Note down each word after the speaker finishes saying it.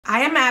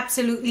I am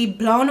absolutely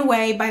blown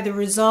away by the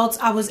results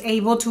I was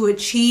able to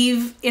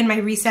achieve in my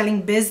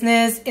reselling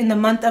business in the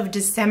month of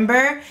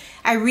December.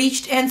 I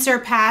reached and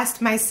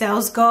surpassed my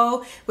sales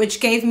goal, which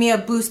gave me a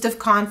boost of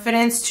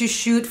confidence to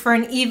shoot for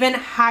an even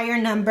higher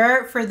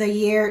number for the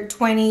year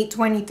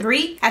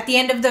 2023. At the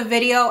end of the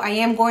video, I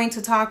am going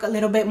to talk a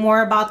little bit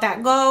more about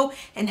that goal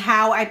and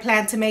how I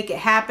plan to make it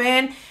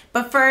happen.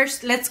 But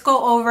first, let's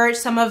go over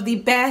some of the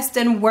best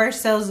and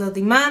worst sales of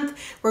the month.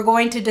 We're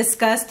going to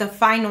discuss the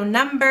final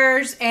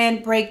numbers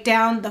and break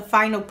down the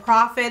final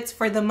profits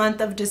for the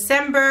month of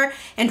December.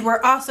 And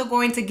we're also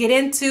going to get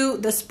into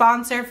the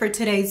sponsor for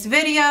today's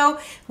video,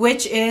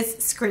 which is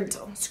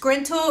Scrintal.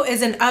 Scrintal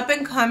is an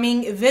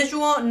up-and-coming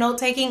visual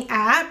note-taking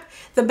app.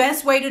 The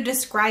best way to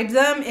describe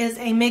them is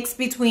a mix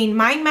between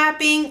mind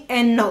mapping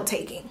and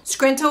note-taking.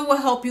 Scrintal will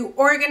help you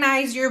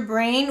organize your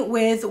brain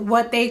with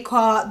what they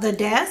call the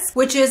desk,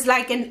 which is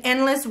like an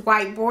endless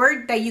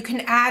whiteboard that you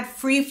can add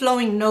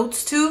free-flowing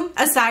notes to.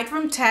 Aside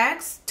from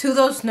text, to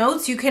those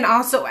notes you can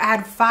also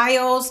add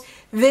files,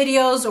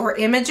 videos, or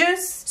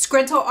images.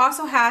 Scrintal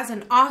also has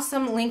an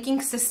awesome linking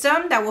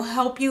system that will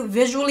help you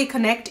visually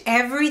connect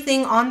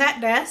everything on that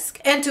desk.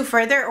 And to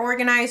further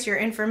organize your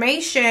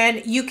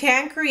information, you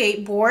can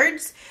create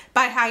boards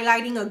by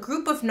highlighting a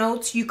group of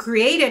notes you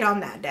created on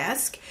that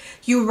desk.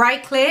 You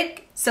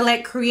right-click,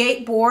 select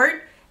Create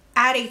Board,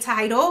 add a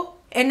title,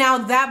 and now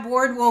that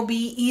board will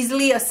be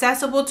easily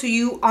accessible to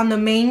you on the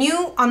menu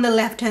on the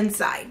left-hand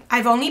side.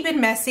 I've only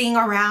been messing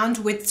around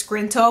with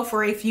Scrintal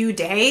for a few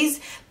days,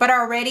 but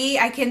already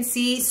I can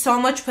see so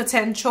much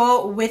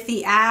potential with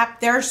the app.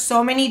 There are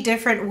so many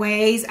different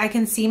ways I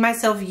can see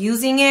myself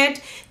using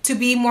it to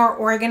be more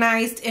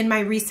organized in my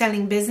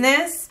reselling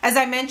business. As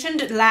I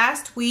mentioned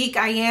last week,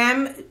 I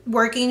am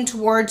working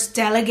towards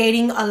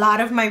delegating a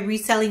lot of my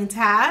reselling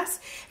tasks.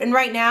 And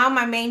right now,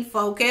 my main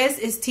focus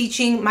is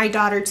teaching my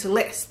daughter to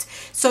list.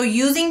 So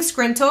using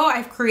Scrintal,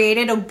 I've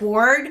created a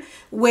board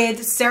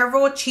with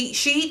several cheat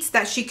sheets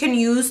that she can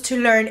use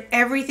to learn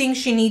everything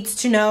she needs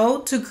to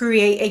know to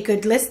create a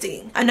good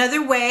listing.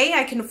 Another way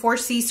I can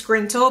foresee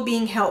Scrintal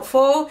being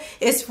helpful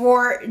is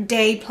for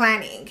day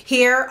planning.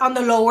 Here on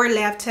the lower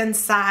left-hand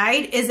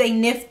side is a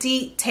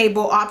nifty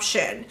table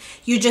option.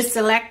 You just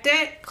select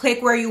it,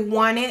 click where you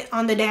want it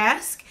on the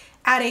desk,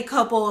 add a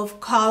couple of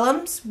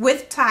columns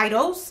with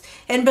titles,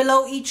 and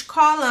below each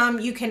column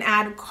you can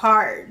add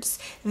cards.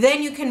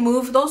 Then you can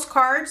move those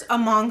cards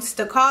amongst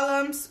the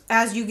columns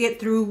as you get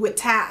through with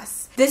tasks.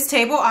 This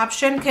table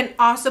option can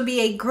also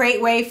be a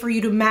great way for you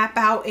to map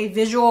out a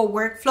visual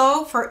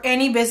workflow for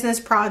any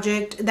business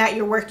project that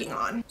you're working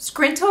on.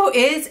 Scrintal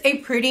is a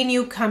pretty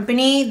new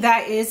company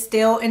that is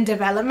still in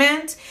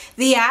development.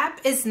 The app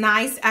is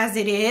nice as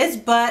it is,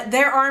 but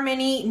there are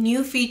many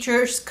new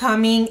features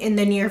coming in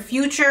the near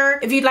future.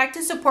 If you'd like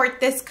to support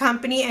this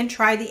company and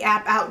try the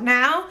app out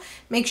now,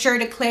 make sure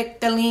to click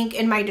the link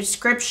in my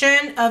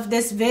description of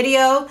this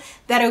video.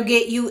 That'll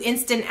get you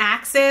instant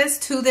access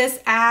to this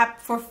app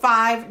for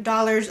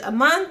 $5 a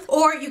month.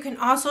 Or you can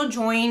also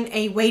join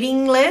a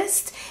waiting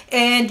list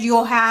and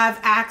you'll have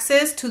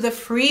access to the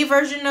free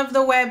version of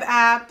the web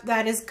app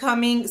that is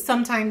coming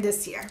sometime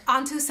this year.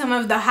 On to some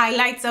of the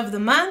highlights of the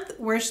month.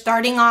 We're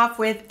starting off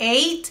with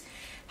 8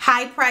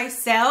 high price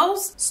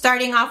sales.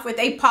 Starting off with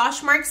a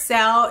Poshmark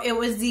sale. It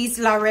was these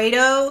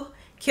Laredo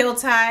Kill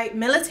Tie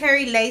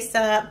military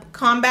lace-up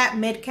combat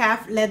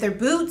mid-calf leather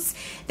boots.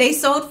 They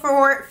sold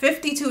for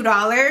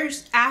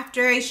 $52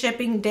 after a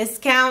shipping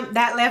discount.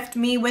 That left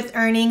me with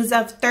earnings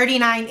of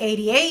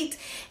 $39.88,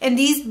 and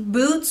these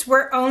boots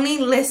were only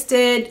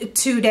listed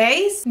 2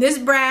 days. This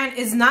brand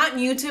is not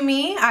new to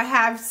me. I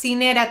have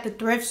seen it at the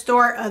thrift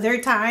store other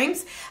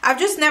times. I've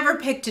just never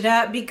picked it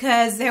up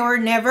because they were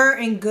never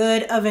in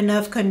good of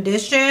enough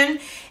condition,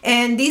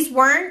 and these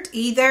weren't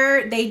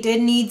either. They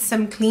did need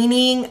some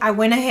cleaning. I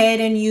went ahead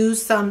and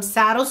used some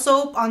saddle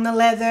soap on the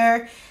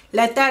leather,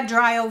 let that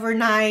dry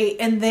overnight,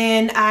 and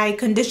then I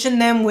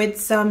conditioned them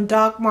with some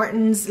Doc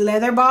Martens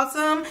leather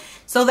balsam.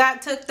 So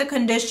that took the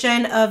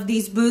condition of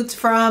these boots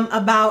from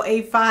about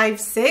a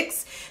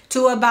 5-6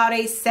 to about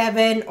a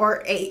 7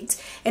 or 8,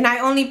 and I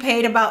only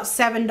paid about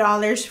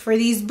 $7 for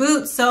these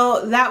boots,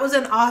 so that was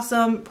an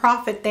awesome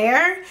profit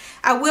there.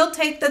 I will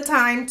take the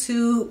time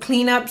to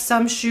clean up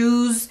some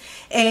shoes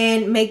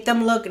and make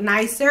them look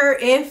nicer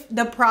if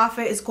the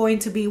profit is going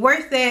to be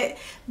worth it,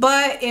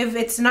 but if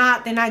it's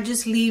not, then I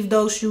just leave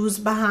those shoes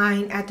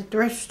behind at the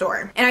thrift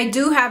store. And I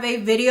do have a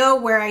video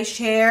where I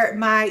share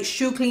my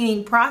shoe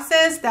cleaning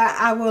process that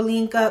I will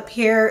link up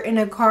here in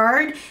a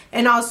card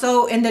and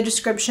also in the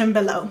description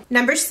below.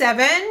 Number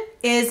 7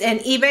 is an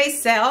eBay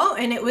sale,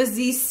 and it was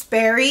these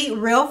Sperry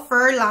real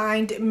fur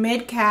lined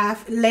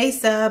mid-calf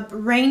lace-up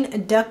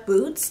rain duck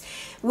boots.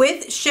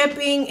 With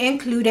shipping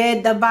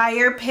included, the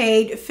buyer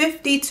paid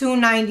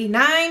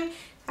 $52.99.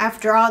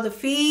 After all the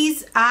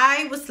fees,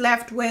 I was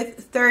left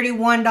with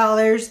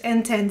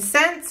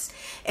 $31.10.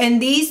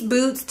 and these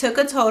boots took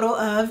a total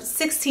of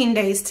 16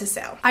 days to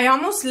sell. I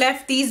almost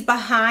left these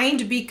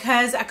behind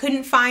because I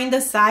couldn't find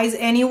the size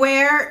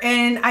anywhere,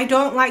 and I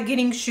don't like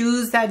getting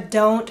shoes that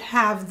don't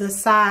have the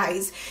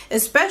size,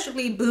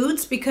 especially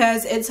boots,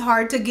 because it's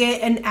hard to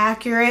get an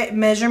accurate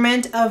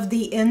measurement of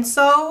the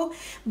insole.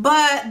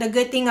 But the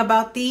good thing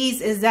about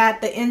these is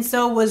that the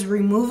insole was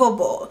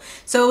removable,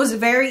 so it was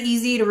very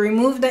easy to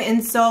remove the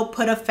insole,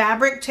 put a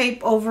fabric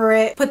tape over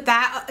it, put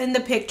that in the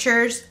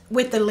pictures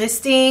with the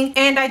listing,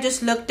 and I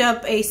just looked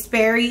up a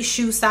Sperry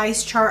shoe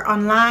size chart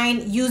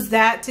online, used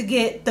that to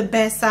get the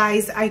best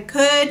size I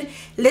could,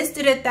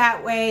 listed it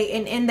that way,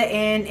 and in the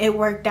end it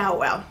worked out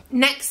well.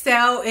 Next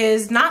sale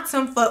is not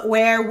some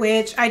footwear,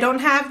 which I don't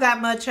have that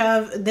much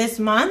of this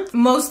month.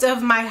 Most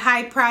of my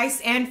high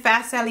price and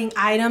fast selling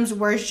items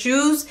were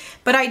shoes,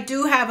 but I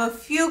do have a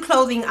few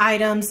clothing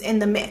items in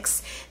the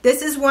mix.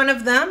 This is one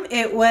of them.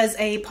 It was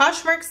a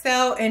Poshmark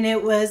sale, and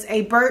it was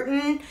a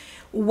Burton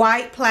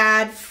white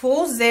plaid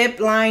full zip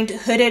lined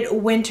hooded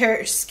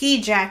winter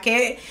ski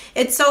jacket.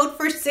 It sold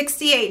for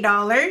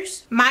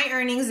 $68. My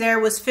earnings there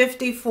was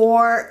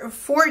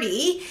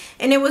 $54.40,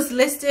 and it was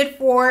listed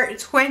for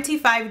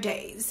 25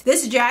 days.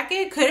 This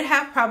jacket could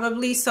have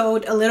probably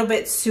sold a little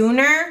bit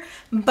sooner,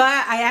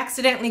 but I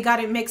accidentally got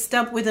it mixed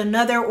up with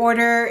another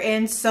order,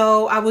 and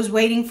so I was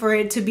waiting for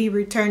it to be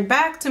returned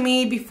back to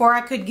me before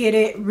I could get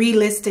it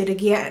relisted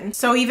again.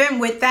 So even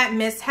with that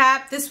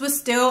mishap, this was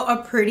still a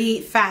pretty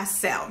fast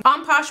sale.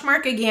 On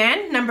Poshmark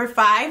again, number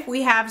 5,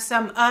 we have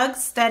some UGG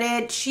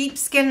studded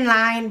sheepskin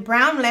lined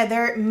brown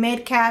leather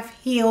mid-calf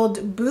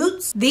heeled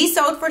boots. These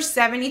sold for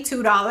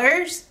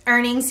 $72.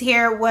 Earnings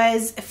here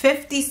was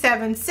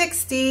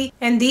 $57.60,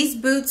 and these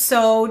boots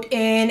sold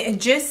in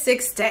just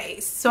 6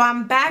 days. So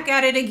I'm back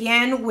at it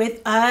again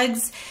with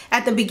UGGs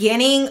at the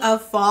beginning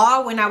of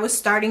fall when I was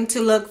starting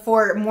to look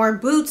for more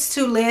boots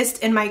to list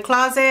in my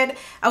closet.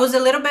 I was a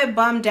little bit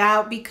bummed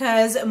out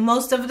because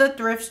most of the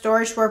thrift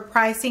stores were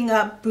pricing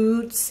up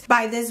boots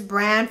by this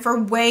brand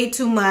for way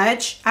too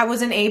much. I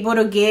wasn't able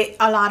to get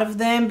a lot of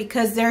them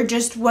because there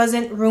just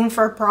wasn't room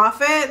for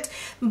profit,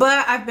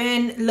 but I've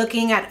been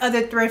looking at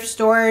other thrift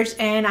stores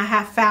and I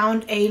have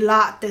found a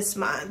lot this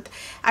month.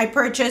 I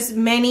purchased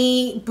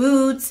many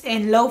boots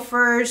and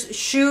loafers,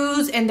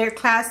 shoes, and their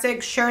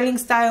classic shearling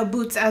style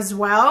boots as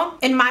well.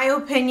 In my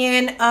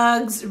opinion,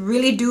 UGGs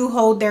really do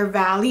hold their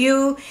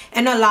value,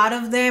 and a lot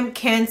of them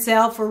can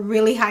sell for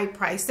really high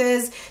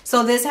prices.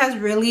 So this has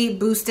really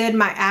boosted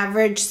my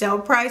average sale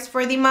price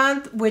for the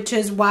month, which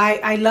is why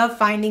I love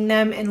finding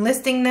them and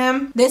listing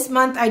them. This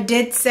month I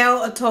did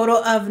sell a total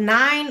of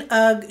 9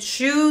 UGG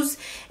shoes,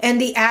 and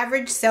the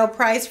average sale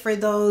price for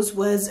those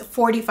was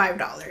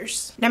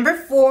 $45. Number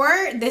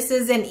 4, this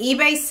is an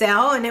eBay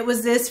sale, and it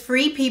was this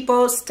Free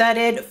People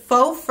studded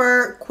faux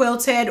fur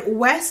quilted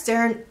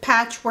western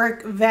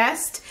patchwork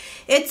vest.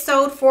 It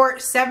sold for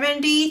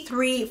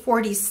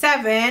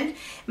 $73.47.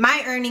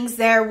 My earnings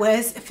there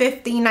was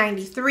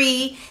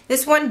 $50.93.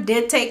 This one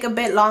did take a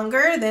bit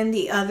longer than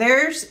the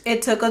others.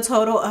 It took a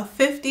total of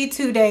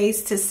 52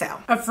 days to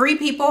sell. A Free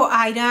People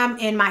item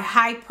in my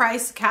high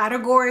price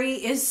category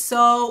is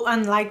so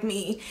unlike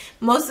me.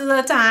 Most of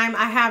the time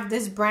I have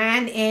this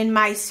brand in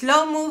my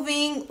slow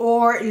moving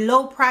or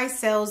low price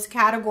sales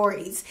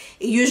categories.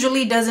 It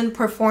usually doesn't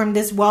perform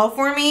this well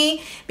for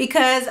me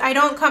because I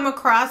don't come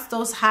across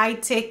those high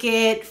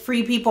ticket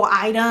Free People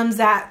items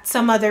that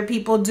some other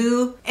people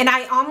do. And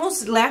I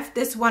almost left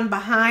this one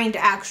behind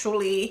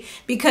actually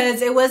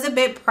because it was a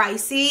bit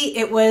pricey.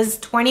 It was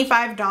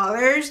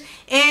 $25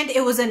 and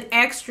it was an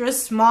extra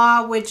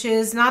small, which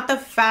is not the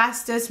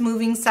fastest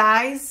moving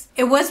size.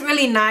 It was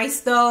really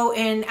nice though,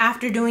 and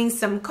after doing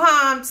some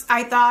comps,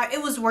 I thought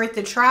it was worth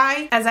a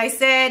try. As I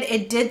said,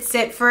 it did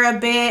sit for a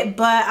bit,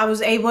 but I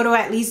was able to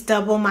at least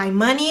double my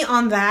money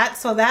on that,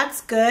 so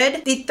that's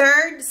good. The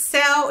third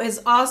sale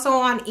is also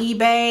on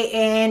eBay,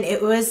 and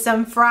it was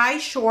some Fry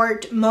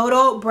Short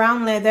Moto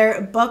brown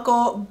leather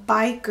buckle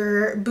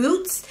biker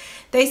boots.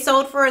 They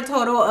sold for a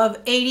total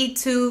of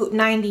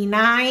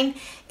 $82.99,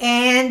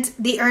 and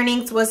the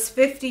earnings was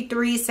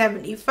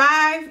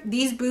 $53.75.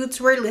 These boots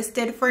were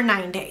listed for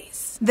 9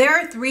 days. There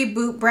are 3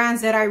 boot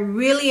brands that I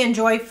really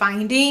enjoy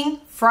finding.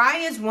 Fry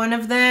is one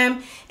of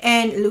them,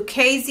 and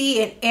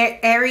Lucchese and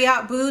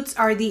Ariat boots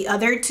are the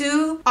other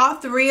 2. All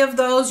 3 of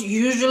those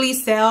usually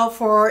sell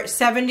for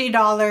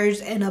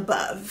 $70 and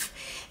above.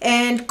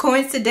 And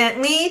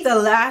coincidentally, the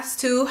last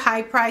 2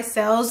 high price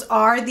sales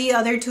are the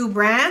other 2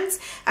 brands.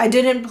 I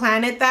didn't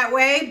plan it that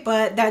way,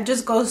 but that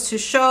just goes to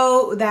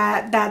show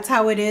that that's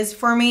how it is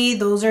for me.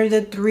 Those are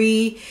the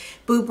 3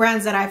 boot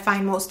brands that I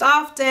find most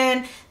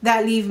often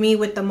that leave me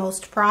with the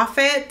most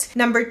profit.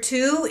 Number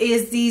 2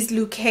 is these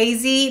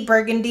Lucchese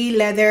burgundy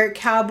leather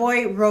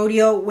cowboy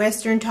rodeo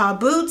western tall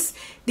boots.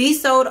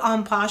 These sold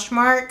on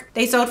Poshmark.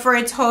 They sold for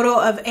a total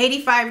of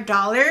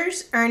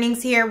 $85.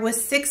 Earnings here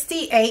was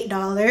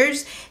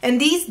 $68, and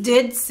these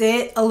did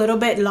sit a little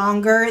bit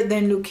longer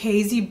than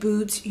Lucchese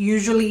boots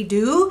usually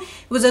do.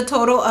 It was a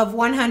total of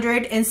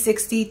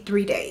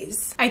 163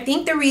 days. I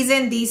think the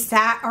reason these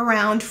sat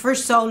around for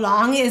so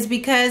long is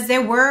because they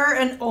were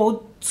an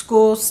old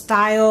school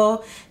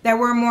style, that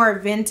were more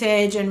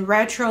vintage and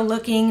retro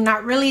looking,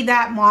 not really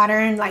that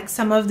modern like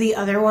some of the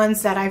other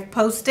ones that I've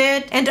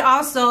posted. And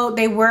also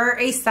they were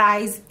a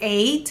size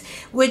 8,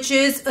 which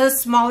is a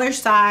smaller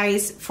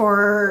size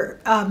for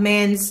a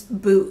men's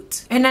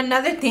boot. And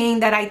another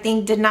thing that I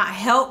think did not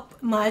help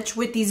much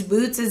with these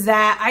boots is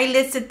that I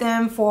listed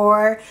them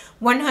for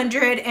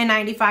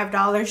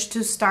 $195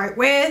 to start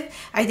with.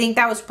 I think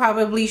that was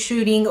probably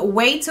shooting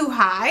way too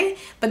high,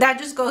 but that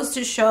just goes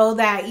to show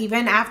that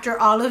even after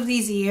all of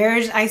these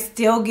years, I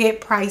still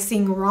get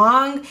pricing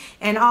wrong.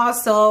 And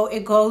also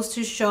it goes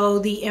to show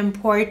the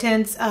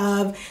importance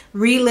of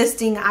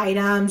relisting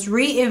items,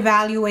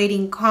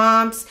 reevaluating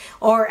comps,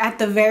 or at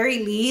the very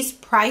least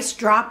price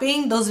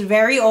dropping those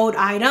very old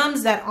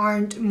items that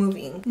aren't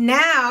moving.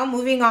 Now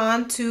moving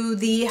on to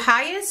the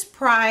highest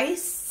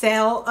price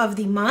sale of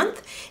the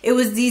month. It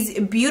was these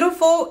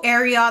beautiful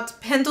Ariat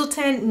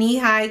Pendleton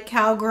knee-high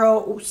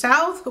cowgirl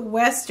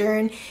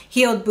southwestern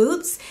heeled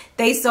boots.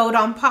 They sold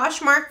on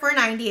Poshmark for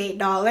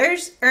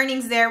 $98.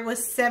 Earnings there was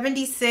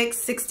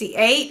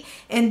 $76.68,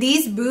 and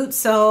these boots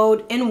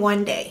sold in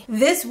one day.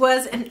 This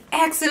was an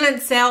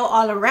excellent sale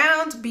all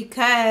around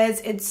because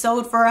it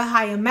sold for a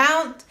high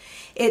amount,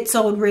 it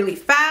sold really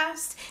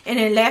fast, and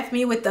it left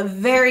me with a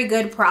very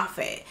good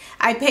profit.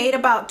 I paid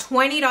about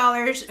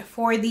 $20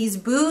 for these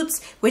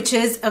boots, which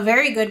is a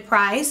very good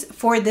price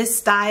for this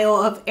style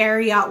of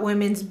Ariat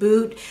women's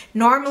boot.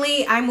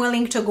 Normally, I'm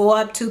willing to go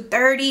up to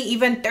 $30,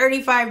 even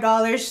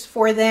 $35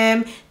 for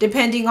them,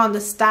 depending on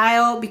the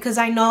style, because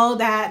I know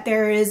that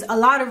there is a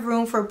lot of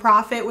room for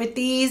profit with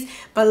these,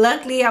 but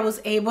luckily I was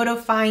able to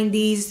find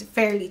these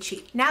fairly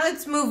cheap. Now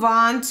let's move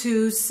on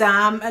to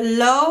some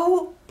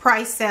low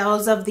price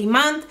sales of the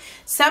month.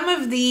 Some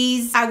of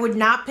these I would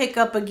not pick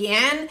up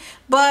again,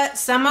 but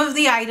some of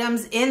the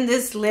items in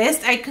this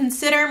list I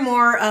consider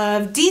more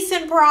of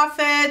decent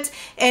profit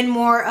and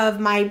more of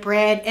my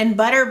bread and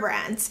butter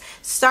brands.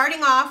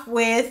 Starting off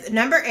with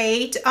number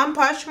 8 on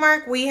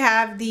Poshmark, we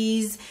have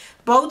these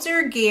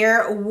Boulder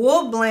Gear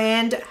wool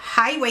blend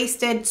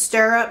high-waisted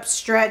stirrup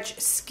stretch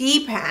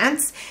ski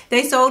pants.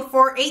 They sold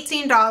for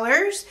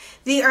 $18.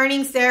 The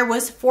earnings there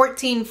was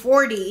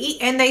 $14.40,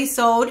 and they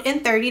sold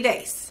in 30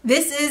 days.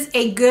 This is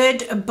a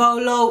good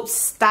Bolo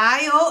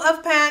style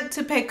of pant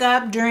to pick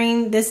up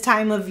during this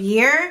time of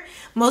year.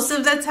 Most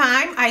of the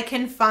time I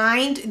can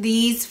find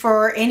these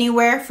for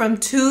anywhere from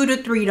 $2 to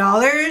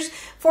 $3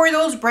 for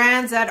those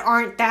brands that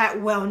aren't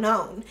that well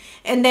known,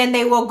 and then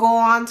they will go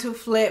on to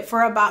flip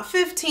for about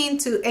 $15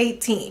 to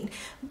 $18.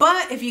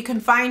 But if you can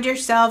find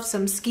yourself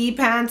some ski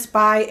pants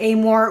by a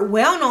more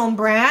well-known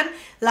brand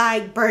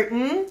like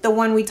Burton, the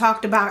one we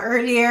talked about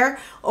earlier,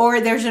 or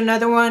there's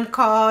another one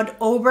called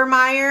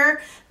Obermeyer,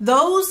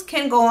 those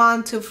can go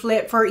on to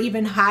flip for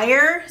even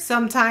higher,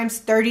 sometimes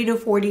 $30 to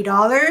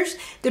 $40,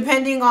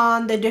 depending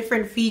on the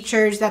different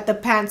features that the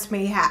pants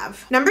may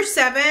have. Number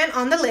 7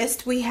 on the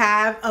list, we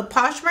have a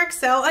Poshmark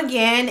sale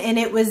again, and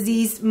it was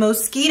these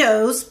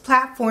Mosquitoes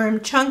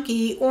platform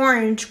chunky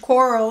orange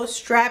coral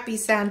strappy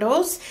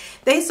sandals.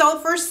 They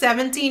sold for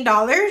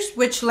 $17,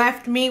 which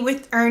left me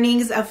with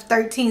earnings of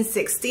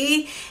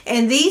 $13.60,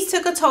 and these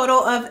took a total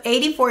of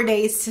 84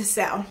 days to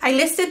sell. I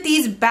listed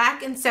these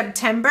back in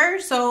September,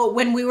 so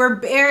when we were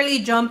barely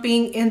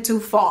jumping into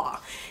fall.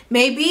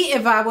 Maybe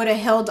if I would have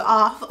held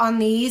off on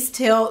these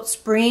till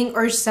spring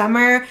or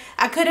summer,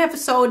 I could have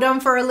sold them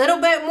for a little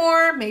bit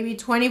more, maybe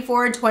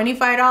 $24,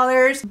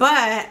 $25.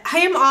 But I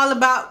am all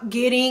about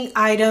getting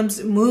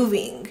items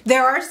moving.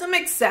 There are some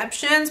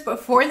exceptions, but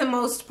for the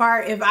most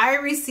part, if I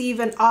receive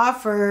an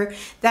offer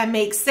that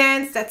makes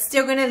sense, that's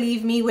still gonna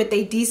leave me with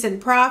a decent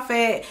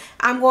profit,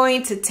 I'm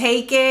going to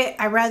take it.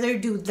 I'd rather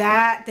do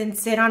that than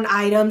sit on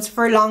items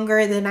for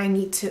longer than I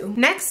need to.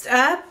 Next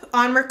up,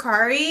 on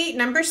Mercari,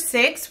 number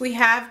 6, we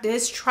have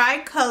this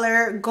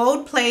tricolor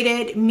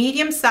gold-plated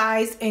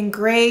medium-sized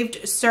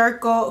engraved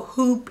circle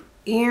hoop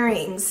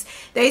earrings.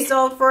 They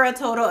sold for a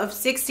total of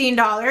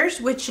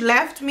 $16, which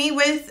left me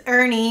with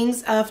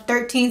earnings of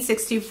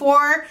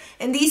 $13.64,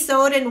 and these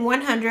sold in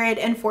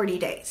 140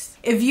 days.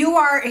 If you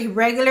are a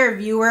regular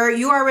viewer,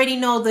 you already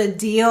know the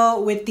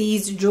deal with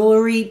these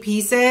jewelry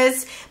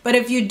pieces, but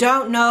if you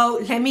don't know,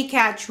 let me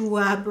catch you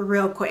up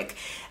real quick.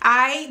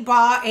 I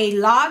bought a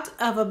lot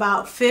of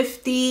about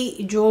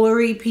 50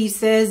 jewelry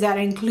pieces that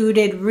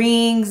included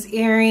rings,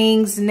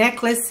 earrings,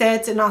 necklace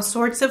sets, and all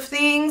sorts of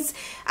things.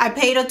 I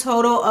paid a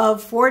total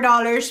of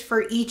 $4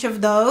 for each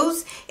of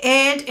those,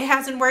 and it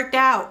hasn't worked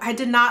out. I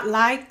did not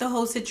like the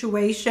whole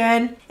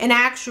situation, and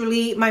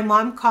actually my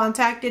mom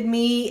contacted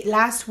me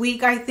last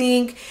week, I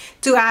think,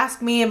 to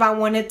ask me if I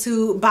wanted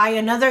to buy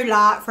another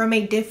lot from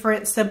a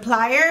different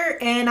supplier,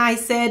 and I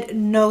said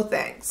no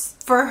thanks.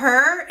 For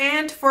her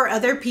and for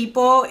other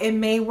people, it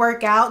may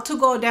work out to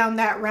go down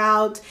that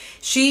route.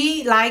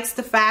 She likes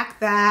the fact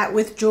that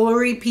with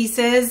jewelry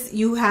pieces,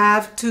 you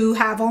have to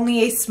have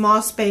only a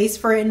small space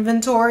for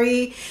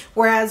inventory,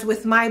 whereas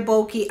with my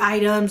bulky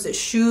items,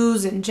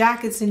 shoes and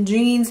jackets and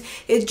jeans,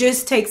 it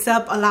just takes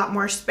up a lot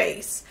more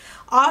space.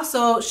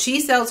 Also, she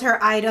sells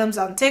her items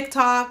on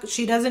TikTok.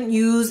 She doesn't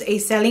use a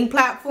selling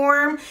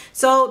platform,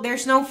 so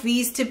there's no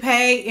fees to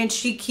pay, and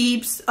she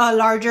keeps a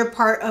larger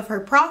part of her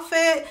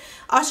profit.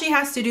 All she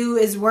has to do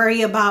is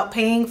worry about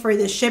paying for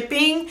the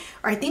shipping,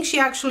 or I think she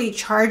actually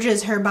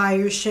charges her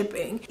buyers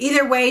shipping.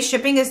 Either way,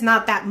 shipping is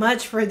not that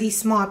much for these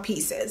small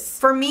pieces.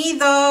 For me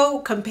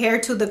though,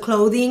 compared to the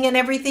clothing and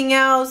everything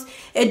else,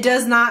 it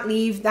does not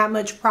leave that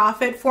much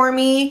profit for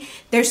me.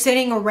 They're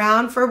sitting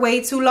around for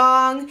way too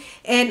long,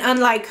 and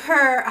unlike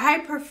her, I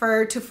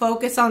prefer to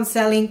focus on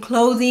selling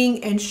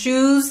clothing and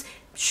shoes.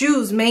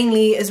 Shoes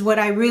mainly is what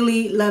I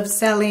really love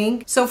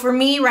selling. So for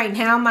me right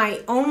now,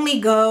 my only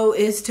goal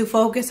is to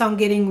focus on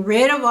getting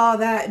rid of all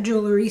that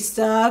jewelry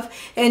stuff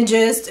and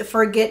just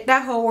forget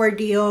that whole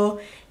ordeal.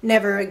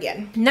 Never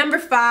again. Number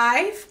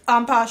 5,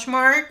 on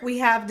Poshmark, we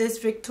have this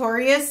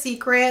Victoria's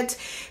Secret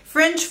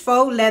Fringe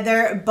Faux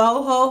Leather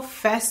Boho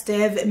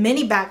Festive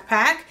Mini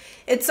Backpack.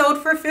 It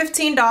sold for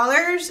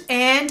 $15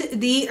 and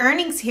the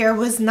earnings here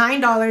was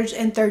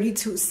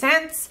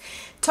 $9.32.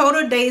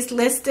 Total days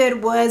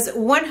listed was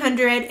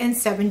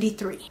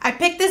 173. I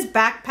picked this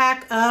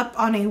backpack up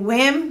on a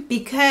whim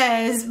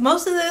because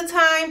most of the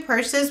time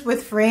purses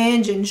with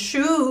fringe and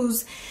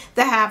shoes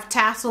that have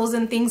tassels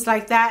and things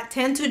like that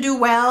tend to do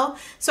well.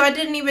 So I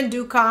didn't even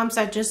do comps.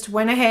 I just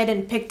went ahead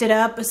and picked it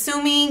up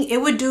assuming it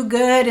would do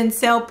good and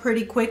sell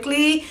pretty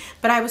quickly,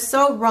 but I was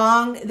so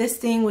wrong. This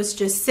thing was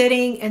just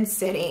sitting and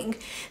sitting.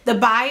 The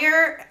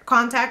buyer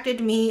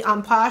contacted me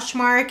on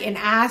Poshmark and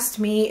asked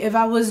me if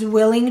I was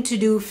willing to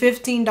do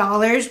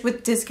 $15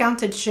 with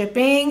discounted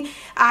shipping.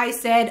 I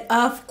said,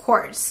 of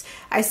course.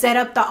 I set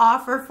up the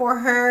offer for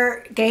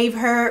her, gave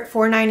her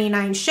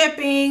 $4.99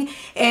 shipping,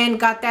 and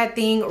got that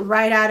thing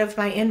right out of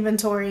my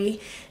inventory.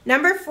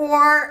 Number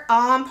 4,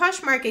 on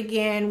Poshmark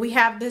again, we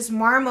have this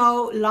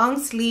Marmo long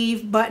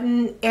sleeve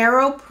button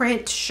arrow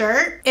print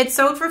shirt. It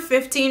sold for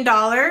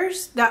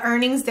 $15. The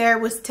earnings there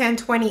was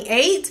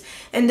 $10.28,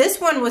 and this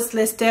one was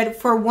listed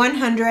for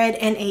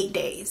 108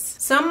 days.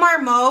 Some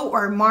Marmo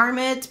or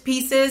Marmot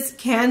pieces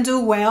can do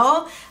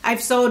well.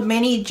 I've sold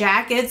many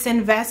jackets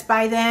and vests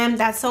by them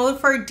that sold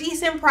for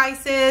decent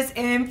prices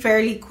and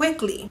fairly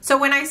quickly. So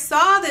when I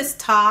saw this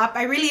top,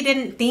 I really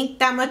didn't think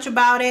that much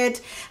about it.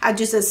 I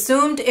just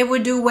assumed it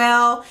would do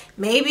well.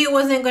 Maybe it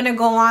wasn't going to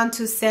go on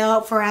to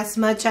sell for as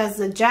much as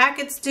the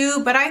jackets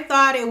do, but I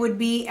thought it would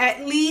be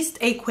at least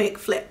a quick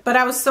flip. But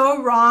I was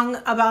so wrong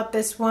about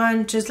this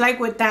one. Just like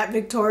with that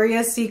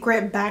Victoria's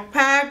Secret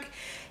backpack,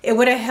 it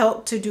would have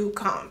helped to do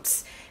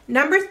comps.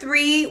 Number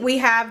 3, we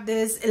have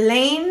this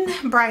Lane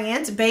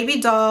Bryant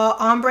baby doll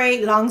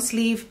ombre long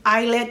sleeve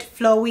eyelet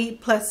flowy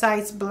plus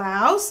size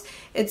blouse.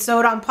 It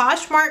sold on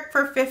Poshmark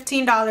for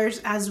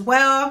 $15 as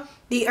well.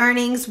 The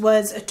earnings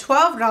was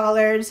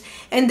 $12,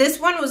 and this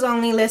one was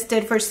only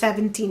listed for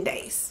 17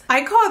 days.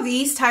 I call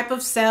these type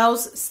of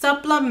sales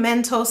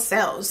supplemental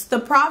sales. The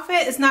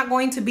profit is not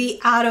going to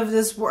be out of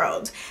this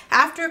world.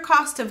 After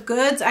cost of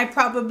goods, I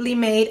probably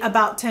made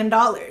about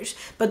 $10.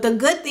 But the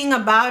good thing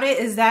about it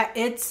is that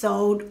it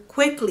sold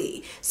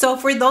quickly. So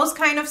for those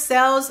kind of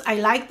sales, I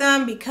like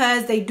them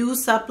because they do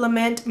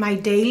supplement my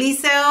daily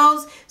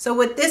sales. So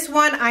with this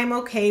one, I'm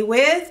okay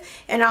with.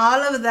 And all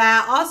of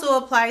that also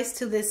applies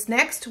to this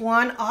next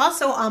one,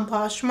 also on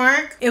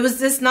Poshmark. It was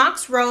this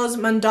Knox Rose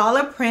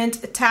mandala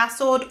print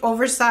tasseled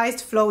oversized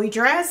flowy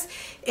dress.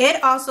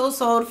 It also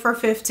sold for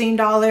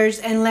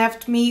 $15 and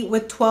left me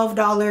with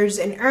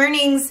 $12 in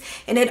earnings,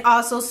 and it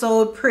also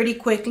sold pretty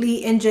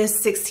quickly in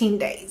just 16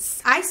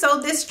 days. I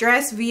sold this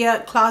dress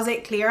via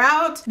closet clear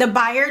out. The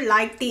buyer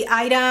liked the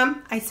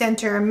item. I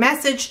sent her a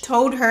message,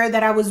 told her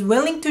that I was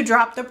willing to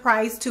drop the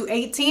price to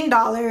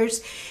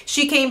 $18.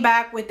 She came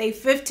back with a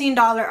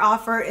 $15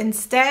 offer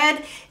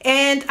instead,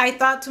 and I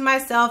thought to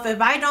myself, if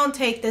I don't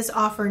take this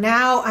offer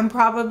now, I'm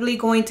probably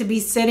going to be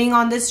sitting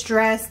on this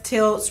dress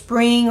till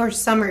spring or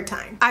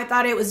summertime. I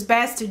thought it was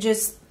best to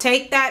just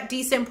take that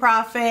decent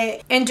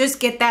profit and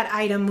just get that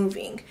item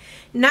moving.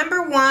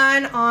 Number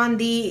 1 on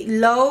the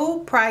low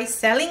price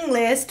selling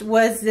list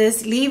was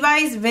this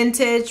Levi's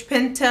vintage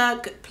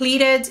Pentuck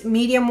pleated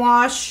medium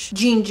wash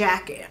jean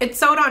jacket. It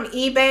sold on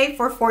eBay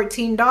for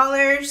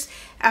 $14.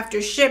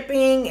 After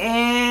shipping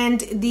and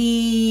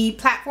the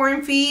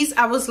platform fees,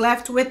 I was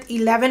left with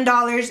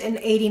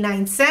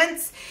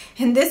 $11.89.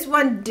 And this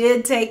one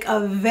did take a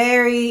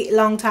very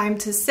long time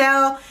to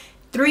sell.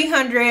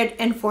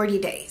 340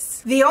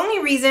 days. The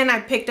only reason I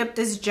picked up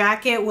this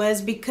jacket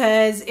was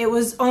because it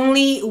was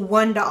only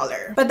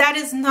 $1. But that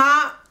is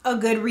not a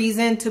good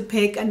reason to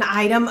pick an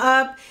item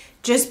up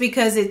just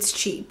because it's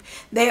cheap.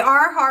 They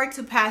are hard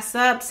to pass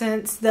up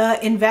since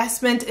the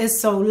investment is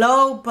so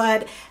low,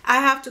 but I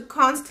have to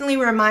constantly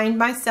remind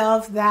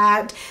myself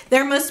that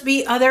there must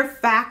be other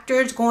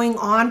factors going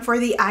on for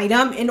the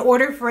item in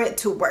order for it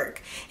to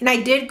work. And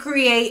I did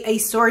create a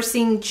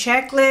sourcing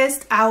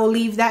checklist. I will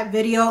leave that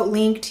video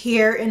linked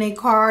here in a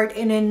card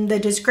and in the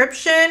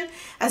description.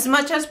 As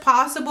much as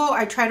possible,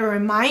 I try to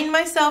remind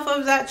myself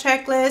of that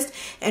checklist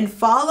and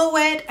follow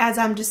it as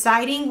I'm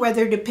deciding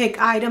whether to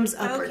pick items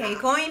up or not. Okay,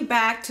 going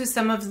back to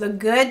some of the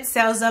good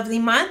sales of the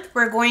month,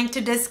 we're going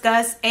to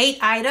discuss 8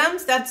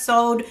 items that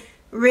sold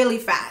really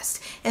fast,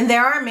 and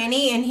there are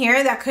many in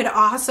here that could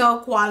also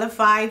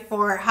qualify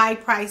for high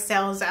price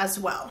sales as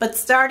well. But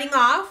starting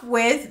off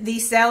with the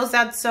sales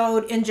that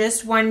sold in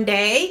just one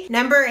day,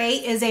 number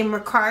 8 is a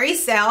Mercari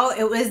sale.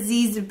 It was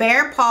these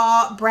bear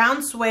paw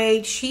brown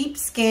suede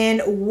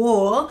sheepskin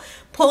wool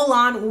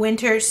pull-on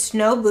winter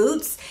snow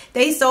boots.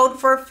 They sold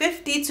for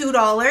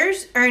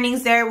 $52.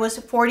 Earnings there was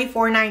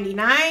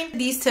 $44.99.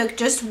 These took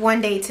just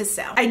one day to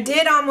sell. I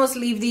did almost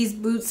leave these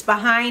boots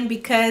behind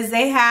because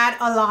they had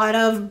a lot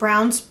of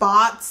brown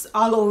spots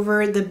all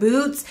over the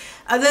boots.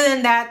 Other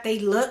than that, they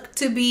look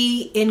to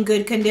be in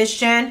good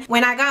condition.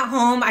 When I got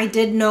home, I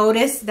did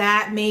notice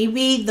that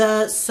maybe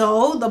the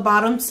sole, the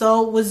bottom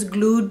sole, was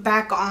glued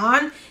back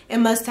on. It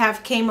must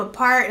have came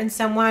apart and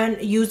someone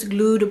used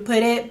glue to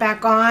put it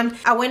back on.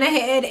 I went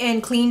ahead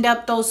and cleaned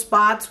up those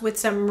spots with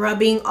some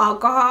rubbing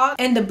alcohol,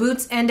 and the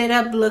boots ended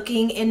up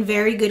looking in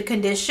very good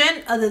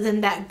condition other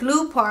than that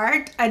glue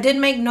part. I did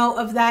make note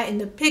of that in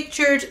the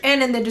pictures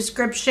and in the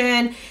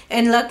description,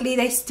 and luckily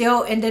they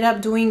still ended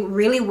up doing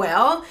really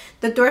well.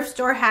 The thrift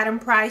store had them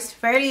priced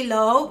fairly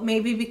low,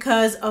 maybe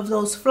because of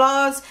those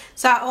flaws,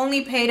 so I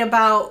only paid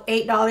about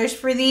 $8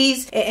 for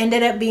these. It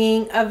ended up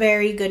being a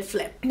very good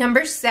flip.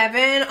 Number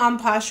 7 on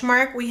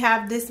Poshmark, we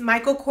have this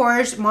Michael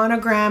Kors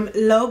monogram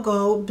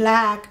logo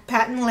black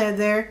patent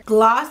leather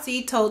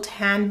glossy tote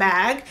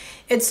handbag.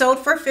 It sold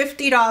for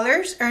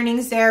 $50.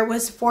 Earnings there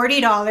was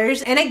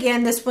 $40, and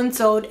again this one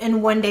sold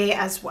in one day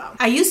as well.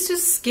 I used to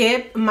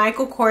skip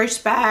Michael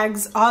Kors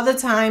bags all the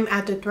time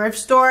at the thrift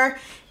store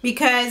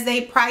because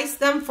they priced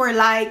them for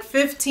like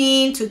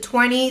 15 to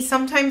 20,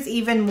 sometimes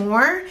even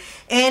more.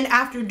 And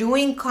after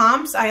doing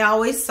comps, I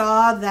always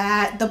saw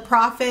that the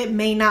profit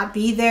may not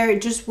be there.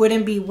 It just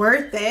wouldn't be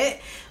worth it.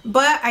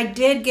 But I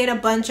did get a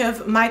bunch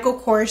of Michael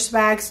Kors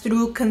bags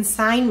through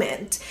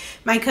consignment.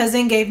 My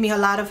cousin gave me a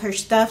lot of her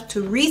stuff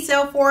to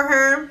resell for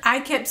her. I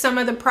kept some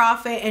of the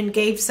profit and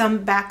gave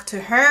some back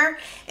to her.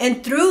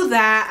 And through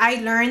that,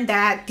 I learned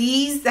that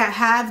these that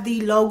have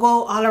the logo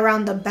all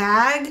around the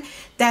bag,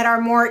 that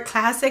are more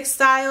classic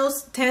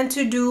styles, tend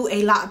to do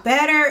a lot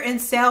better and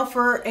sell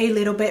for a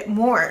little bit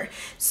more.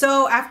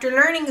 So after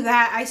learning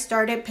that, I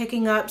started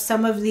picking up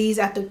some of these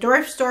at the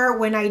thrift store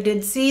when I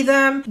did see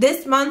them.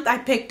 This month I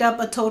picked up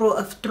a total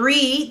of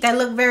 3 that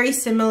look very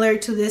similar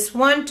to this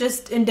one,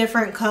 just in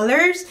different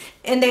colors,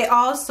 and they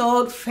all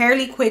sold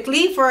fairly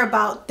quickly for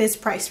about this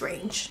price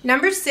range.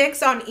 Number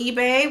 6 on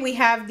eBay, we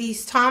have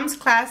these Tom's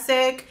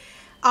Classic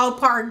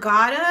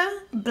Alpargata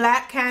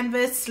black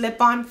canvas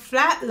slip-on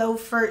flat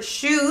loafer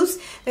shoes.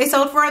 They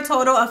sold for a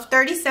total of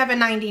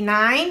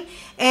 $37.99,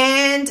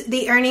 and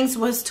the earnings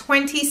was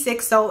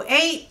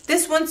 $26.08.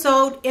 This one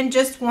sold in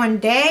just one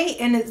day,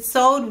 and it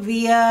sold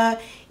via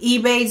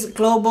eBay's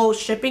global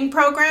shipping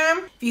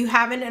program. If you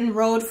haven't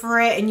enrolled for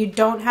it and you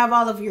don't have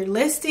all of your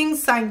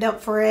listings signed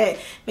up for it,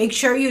 make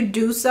sure you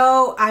do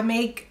so. I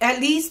make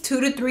at least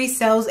 2 to 3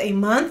 sales a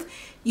month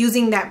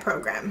using that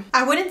program.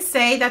 I wouldn't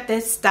say that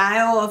this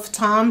style of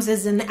Tom's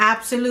is an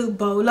absolute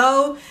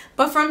bolo,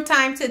 but from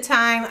time to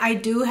time I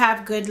do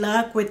have good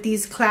luck with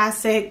these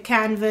classic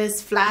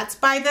canvas flats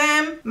by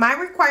them. My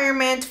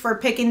requirement for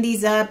picking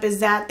these up is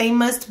that they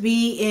must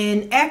be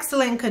in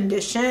excellent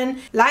condition,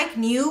 like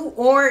new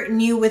or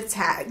new with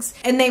tags,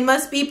 and they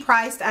must be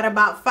priced at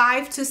about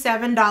 $5 to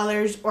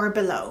 $7 or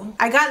below.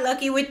 I got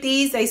lucky with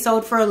these. They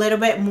sold for a little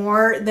bit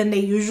more than they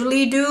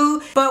usually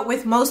do, but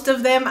with most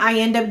of them I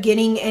end up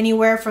getting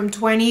anywhere from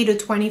 $20 to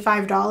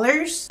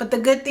 $25. But the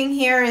good thing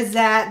here is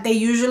that they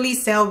usually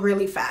sell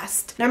really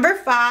fast. Number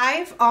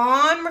 5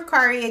 on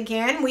Mercari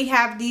again, we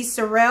have these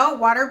Sorel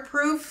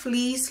waterproof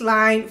fleece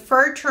lined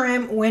fur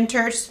trim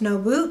winter snow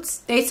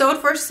boots. They sold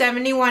for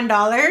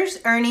 $71.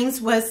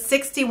 Earnings was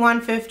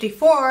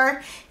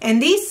 $61.54,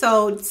 and these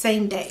sold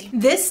same day.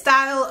 This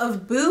style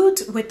of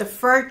boot with the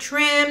fur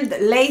trim, the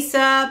lace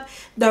up,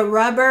 the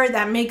rubber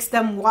that makes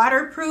them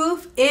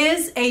waterproof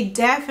is a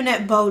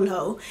definite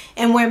bolo,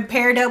 and when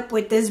paired up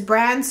with this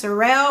brand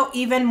Sorel,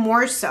 even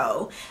more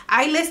so.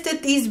 I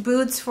listed these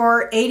boots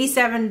for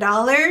 $87.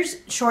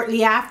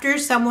 Shortly after,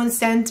 someone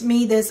sent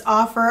me this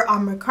offer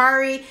on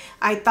Mercari.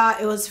 I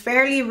thought it was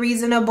fairly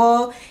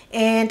reasonable,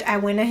 and I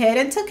went ahead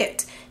and took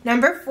it.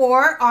 Number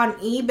 4 on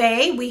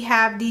eBay, we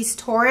have these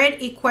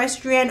Torrid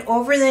Equestrian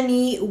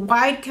over-the-knee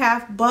wide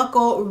calf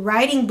buckle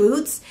riding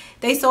boots.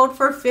 They sold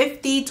for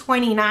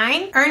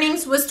 $50.29.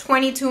 Earnings was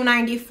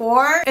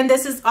 $22.94, and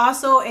this is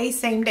also a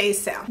same-day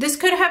sale. This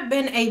could have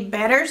been a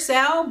better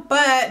sale,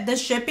 but the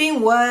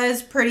shipping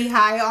was pretty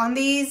high on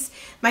these.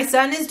 My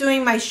son is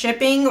doing my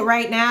shipping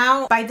right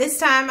now. By this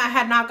time, I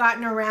had not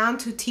gotten around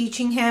to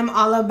teaching him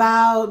all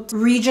about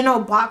regional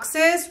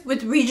boxes.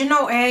 With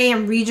regional A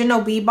and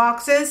regional B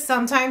boxes,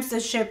 sometimes the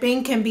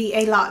shipping can be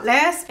a lot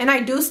less, and I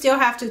do still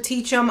have to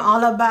teach him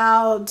all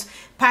about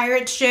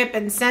pirate ship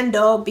and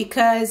sendle,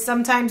 because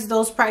sometimes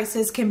those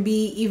prices can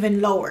be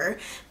even lower.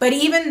 But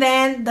even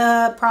then,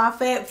 the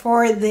profit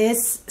for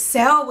this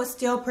sale was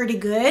still pretty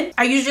good.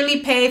 I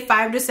usually pay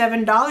 $5 to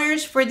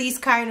 $7 for these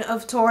kind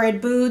of Torrid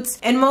boots,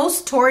 and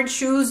most Torrid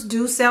shoes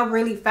do sell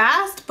really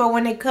fast, but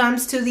when it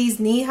comes to these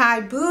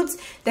knee-high boots,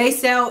 they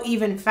sell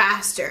even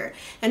faster,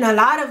 and a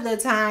lot of the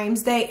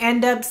times they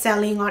end up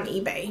selling on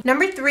eBay.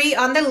 Number 3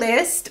 on the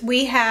list,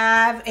 we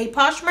have a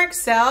Poshmark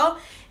sale,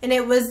 and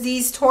it was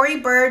these Tory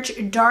Burch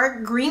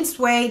dark green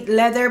suede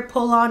leather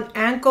pull-on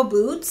ankle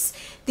boots.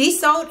 These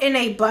sold in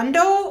a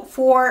bundle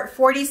for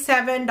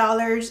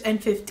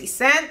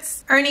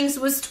 $47.50. Earnings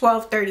was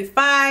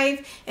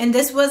 $12.35, and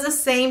this was a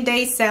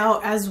same-day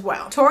sale as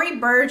well. Tory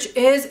Burch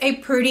is a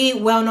pretty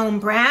well-known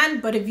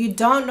brand, but if you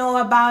don't know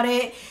about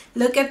it,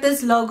 look at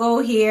this logo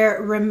here.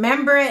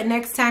 Remember it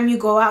next time you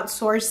go out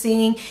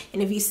sourcing,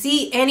 and if you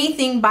see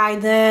anything by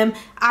them,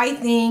 I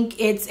think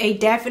it's a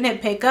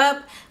definite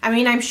pickup. I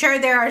mean, I'm sure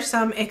there are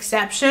some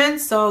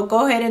exceptions, so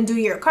go ahead and do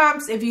your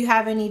comps if you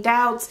have any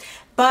doubts.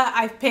 But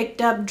I've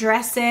picked up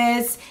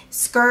dresses,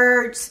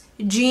 skirts,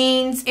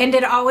 jeans, and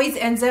it always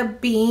ends up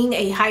being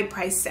a high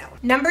price sale.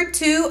 Number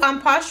 2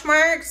 on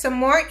Poshmark, some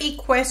more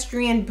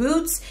equestrian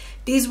boots.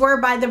 These were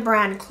by the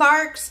brand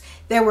Clarks.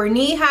 There were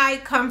knee-high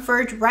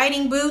comfort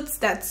riding boots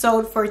that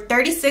sold for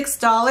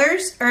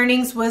 $36.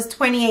 Earnings was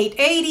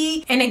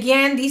 $28.80. And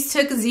again, these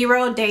took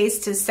 0 days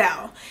to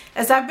sell.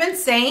 As I've been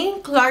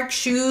saying, Clark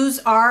shoes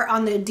are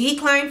on the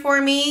decline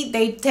for me.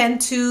 They tend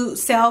to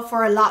sell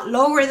for a lot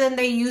lower than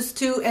they used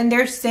to, and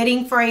they're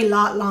sitting for a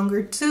lot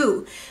longer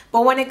too.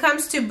 But when it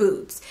comes to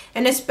boots,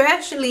 and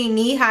especially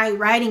knee-high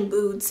riding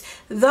boots,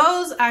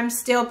 those I'm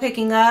still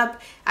picking up.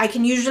 I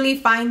can usually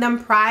find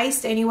them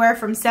priced anywhere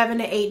from $7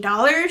 to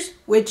 $8,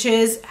 which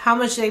is how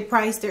much they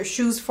price their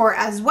shoes for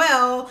as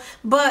well,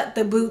 but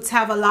the boots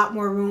have a lot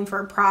more room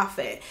for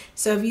profit.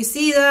 So if you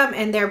see them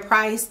and they're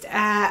priced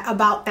at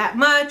about that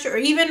much or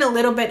even a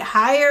little bit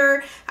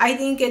higher, I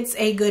think it's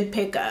a good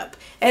pickup.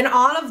 And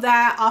all of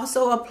that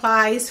also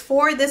applies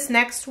for this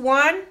next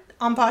one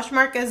on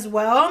Poshmark as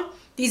well.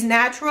 These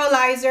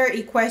Naturalizer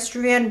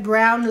equestrian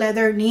brown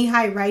leather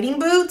knee-high riding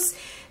boots.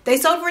 They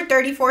sold for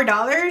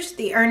 $34.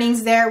 The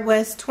earnings there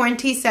was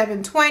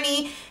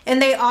 $27.20,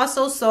 and they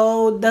also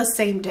sold the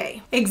same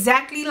day.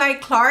 Exactly like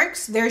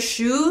Clark's, their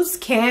shoes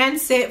can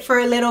sit for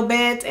a little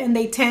bit and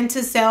they tend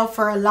to sell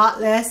for a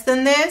lot less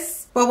than this.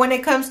 But when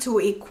it comes to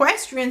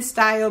equestrian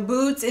style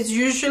boots, it's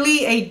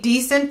usually a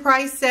decent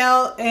price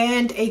sale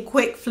and a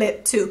quick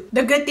flip too.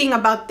 The good thing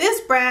about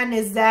this brand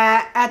is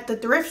that at the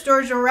thrift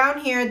stores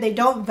around here, they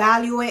don't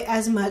value it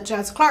as much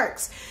as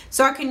Clark's.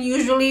 So I can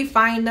usually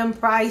find them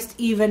priced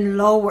even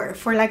lower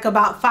for like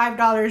about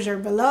 $5 or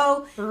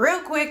below. Real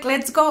quick,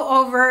 let's go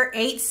over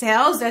 8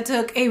 sales that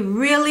took a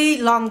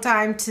really long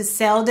time to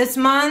sell this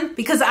month,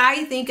 because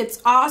I think it's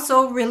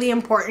also really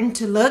important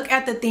to look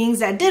at the things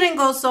that didn't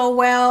go so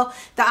well,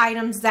 the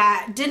items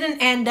that didn't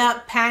end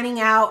up panning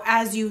out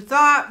as you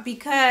thought,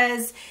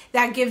 because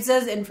that gives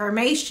us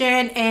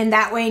information, and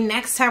that way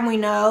next time we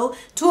know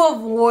to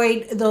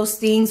avoid those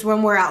things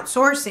when we're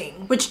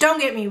outsourcing. Which, don't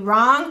get me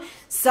wrong,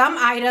 some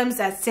items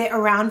that sit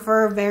around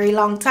for a very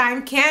long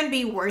time can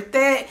be worth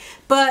it,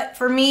 but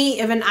for me,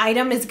 if an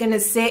item is going to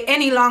sit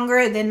any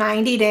longer than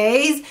 90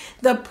 days,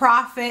 the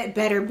profit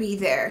better be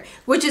there,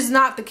 which is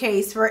not the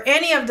case for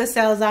any of the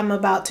sales I'm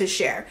about to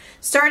share.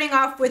 Starting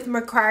off with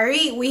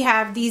Mercari, we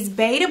have these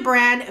Beta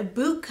brand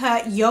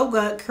bootcut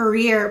yoga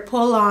career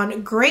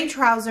pull-on gray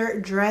trouser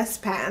dress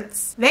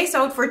pants. They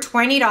sold for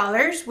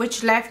 $20,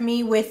 which left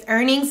me with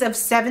earnings of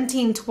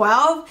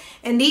 $17.12,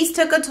 and these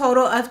took a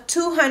total of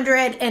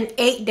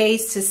 208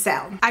 days to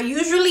sell. I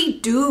usually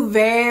do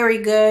very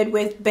good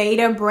with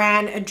Beta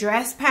brand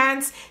dress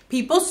pants.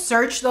 People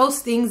search those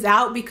things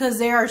out because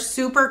they are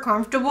super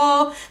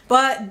comfortable,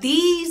 but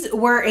these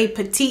were a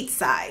petite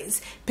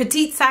size.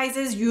 Petite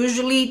sizes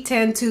usually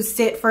tend to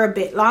sit for a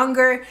bit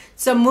longer,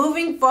 so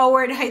moving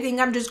forward, I think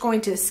I'm just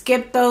going to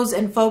skip those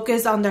and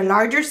focus on the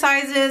larger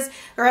sizes,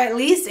 or at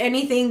least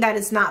anything that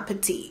is not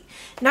petite.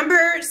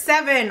 Number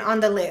 7 on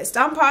the list,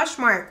 on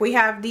Poshmark, we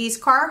have these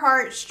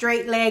Carhartt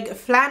straight leg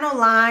flannel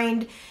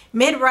lined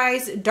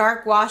mid-rise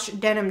dark wash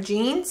denim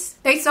jeans.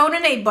 They sold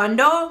in a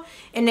bundle,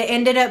 and it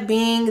ended up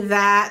being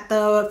that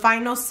the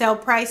final sale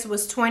price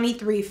was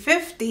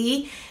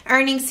 $23.50.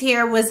 Earnings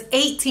here was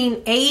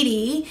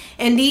 $18.80,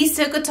 and these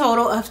took a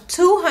total of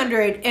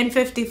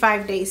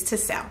 255 days to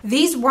sell.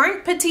 These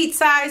weren't petite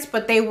size,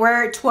 but they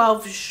were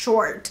 12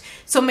 short.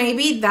 So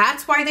maybe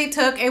that's why they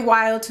took a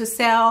while to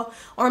sell,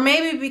 or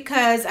maybe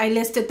because I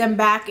listed them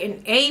back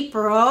in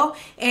April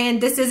and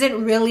this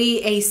isn't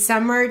really a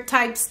summer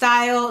type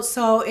style,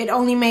 so it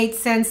only made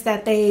sense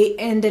that they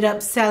ended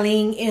up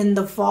selling in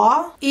the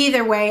fall.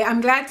 Either way, I'm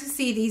glad to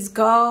see these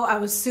go. I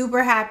was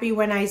super happy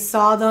when I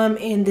saw them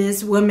in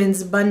this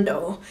women's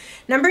bundle.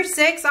 Number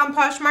 6 on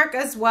Poshmark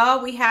as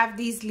well, we have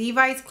these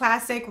Levi's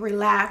Classic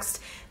Relaxed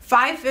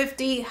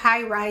 $5.50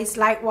 high-rise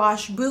light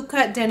wash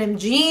bootcut denim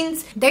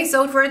jeans. They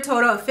sold for a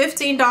total of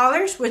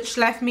 $15, which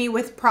left me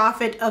with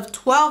profit of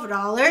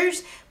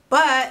 $12.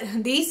 but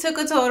these took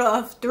a total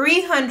of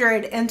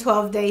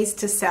 312 days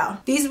to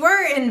sell. These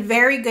were in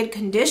very good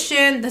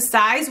condition. The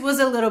size was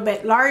a little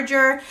bit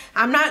larger.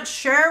 I'm not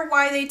sure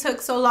why they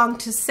took so long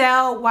to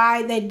sell,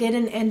 why they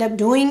didn't end up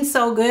doing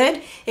so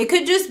good. It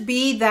could just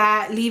be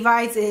that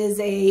Levi's is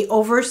a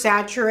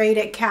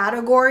oversaturated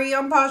category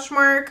on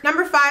Poshmark.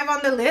 Number 5 on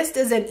the list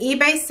is an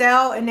eBay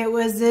sale, and it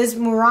was this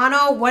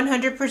Murano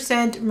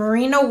 100%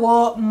 merino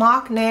wool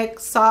mock neck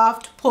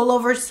soft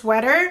pullover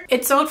sweater.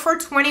 It sold for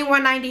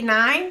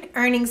 $21.99.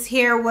 Earnings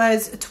here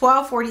was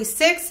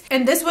 $12.46,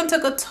 and this one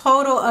took a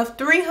total of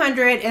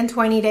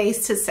 320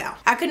 days to sell.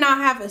 I could not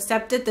have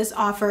accepted this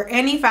offer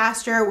any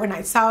faster when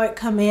I saw it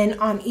come in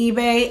on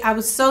eBay. I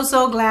was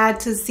so glad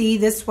to see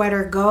this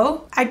sweater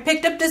go. I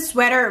picked up this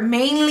sweater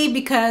mainly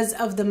because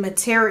of the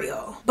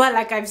material, but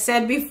like I've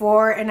said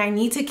before, and I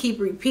need to keep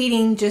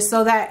repeating just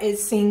so that it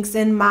sinks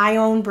in my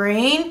own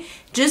brain,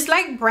 just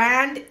like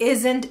brand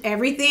isn't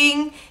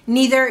everything,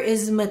 neither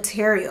is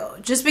material.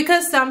 Just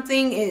because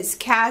something is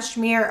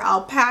cashmere,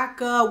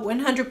 alpaca,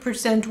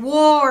 100% wool,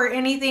 or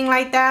anything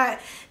like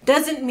that,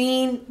 doesn't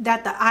mean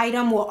that the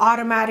item will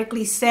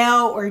automatically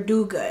sell or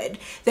do good.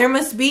 There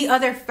must be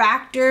other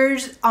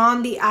factors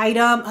on the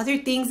item, other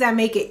things that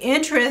make it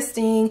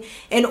interesting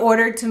in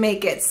order to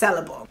make it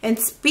sellable. And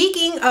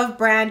speaking of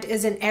brand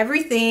isn't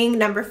everything,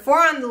 number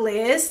 4 on the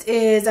list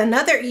is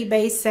another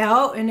eBay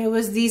sale, and it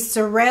was these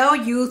Sorel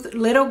Youth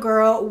Little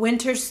Girl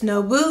Winter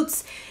Snow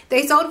Boots.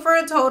 They sold for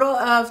a total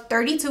of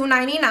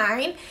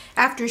 $32.99.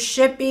 After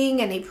shipping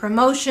and a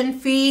promotion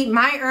fee,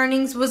 my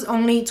earnings was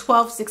only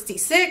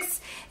 $12.66,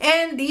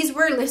 and these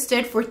were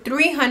listed for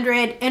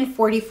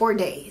 344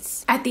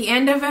 days. At the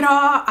end of it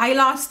all, I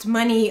lost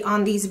money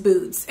on these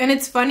boots. And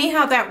it's funny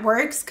how that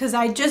works, because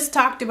I just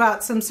talked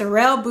about some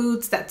Sorel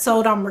boots that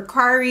sold on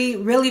Mercari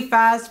really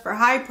fast for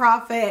high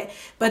profit,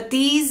 but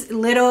these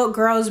little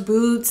girls'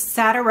 boots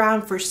sat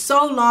around for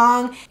so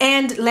long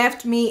and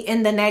left me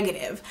in the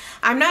negative.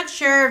 I'm not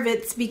sure if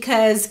it's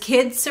because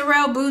kids'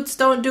 Sorel boots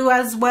don't do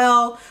as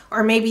well,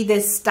 or maybe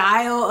this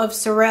style of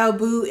Sorel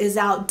boot is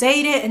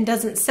outdated and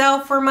doesn't sell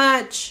for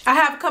much. I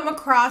have come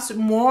across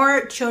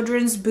more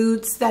children's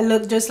boots that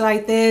look just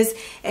like this,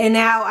 and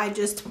now I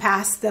just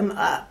pass them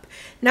up.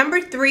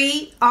 Number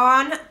 3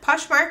 on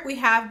Poshmark, we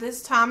have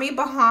this Tommy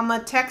Bahama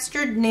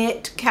textured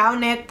knit cow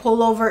neck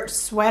pullover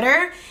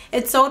sweater.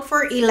 It sold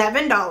for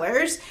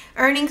 $11.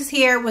 Earnings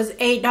here was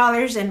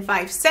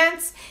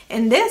 $8.05,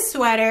 and this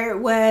sweater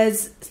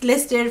was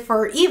listed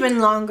for even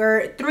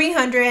longer,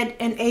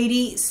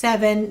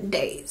 387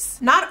 days.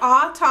 Not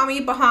all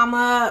Tommy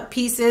Bahama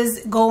pieces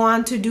go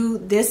on to do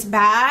this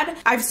bad.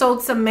 I've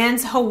sold some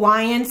men's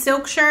Hawaiian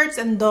silk shirts,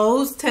 and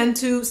those tend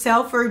to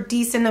sell for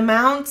decent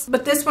amounts,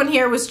 but this one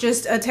here was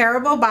just a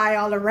terrible buy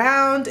all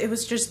around. It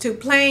was just too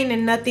plain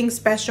and nothing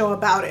special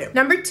about it.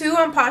 Number 2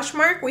 on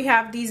Poshmark, we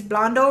have these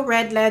Blondo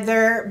red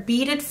leather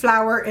beaded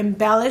flower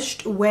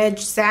embellished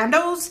wedge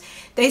sandals.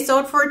 They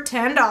sold for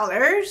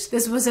 $10.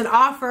 This was an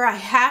offer I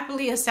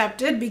happily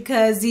accepted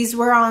because these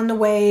were on the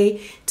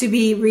way to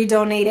be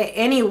redonated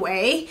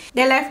anyway.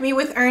 They left me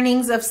with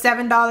earnings of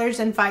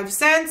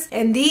 $7.05,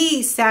 and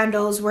these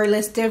sandals were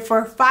listed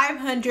for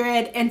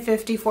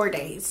 554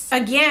 days.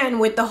 Again,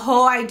 with the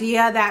whole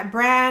idea that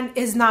brand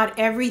is not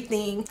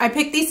everything, I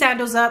picked these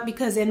sandals up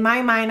because in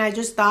my mind I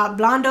just thought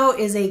Blondo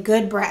is a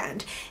good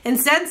brand. And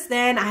since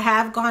then I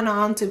have gone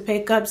on to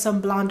pick up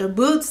some Blondo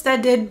boots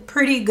that did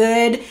pretty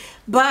good,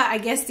 but I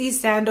guess these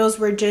sandals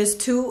were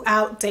just too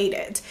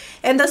outdated.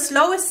 And the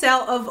slowest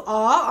sell of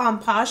all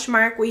on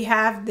Poshmark, we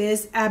have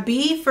this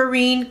Abi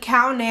Farine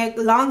cow neck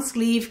long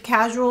sleeve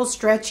casual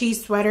stretchy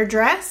sweater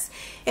dress.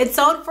 It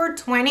sold for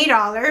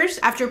 $20.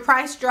 After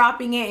price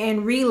dropping it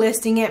and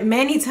relisting it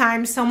many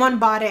times, someone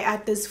bought it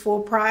at this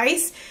full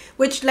price,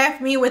 which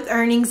left me with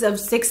earnings of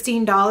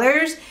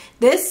 $16.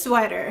 This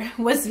sweater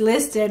was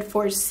listed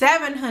for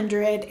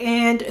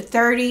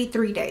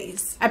 733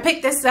 days. I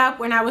picked this up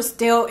when I was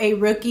still a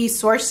rookie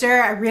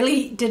sourcer. I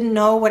really didn't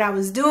know what I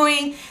was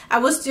doing. I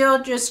was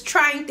still just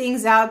trying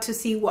things out to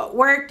see what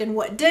worked and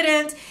what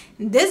didn't.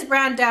 This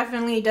brand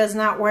definitely does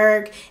not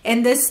work,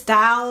 and this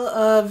style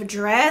of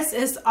dress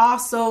is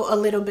also a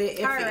little bit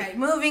iffy. Alright,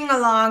 moving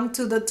along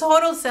to the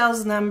total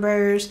sales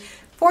numbers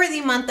for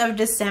the month of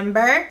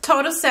December.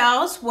 Total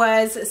sales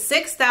was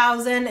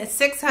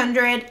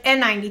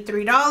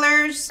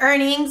 $6,693.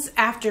 Earnings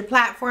after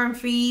platform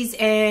fees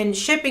and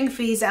shipping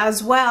fees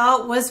as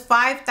well was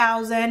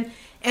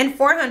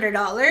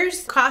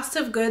 $5,400. Cost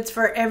of goods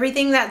for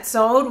everything that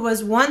sold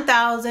was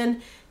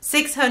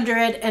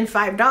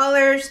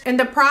 $1,605, and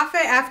the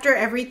profit after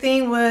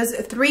everything was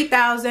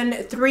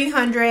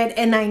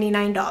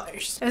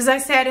 $3,399. As I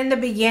said in the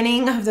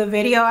beginning of the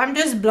video, I'm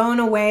just blown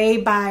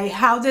away by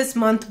how this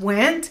month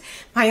went.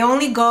 My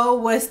only goal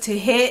was to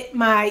hit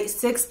my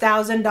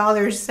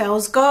 $6,000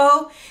 sales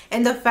goal,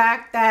 and the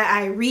fact that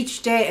I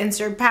reached it and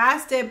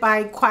surpassed it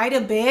by quite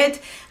a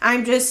bit,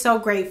 I'm just so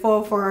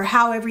grateful for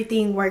how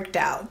everything worked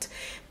out.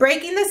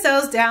 Breaking the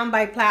sales down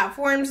by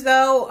platforms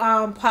though,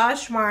 on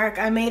Poshmark,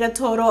 I made a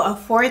total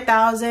of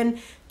 $4,200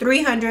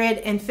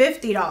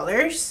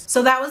 $350.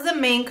 So that was the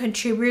main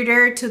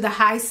contributor to the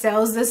high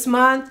sales this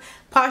month.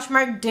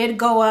 Poshmark did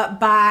go up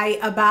by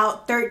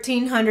about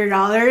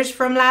 $1,300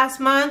 from last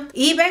month.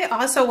 eBay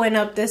also went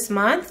up this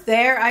month.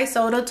 There I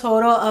sold a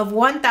total of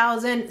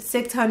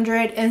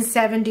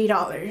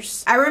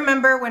 $1,670. I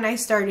remember when I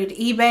started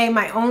eBay,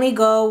 my only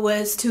goal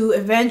was to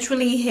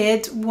eventually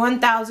hit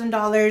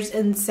 $1,000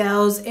 in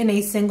sales in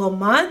a single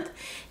month.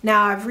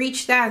 Now I've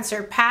reached that and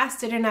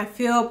surpassed it, and I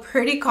feel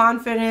pretty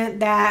confident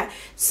that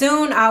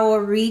soon I will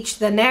reach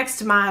the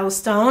next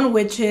milestone,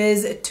 which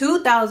is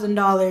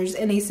 $2,000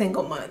 in a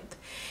single month.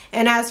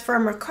 And as for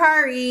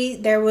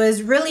Mercari, there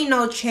was really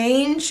no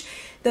change.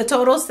 The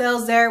total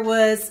sales there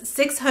was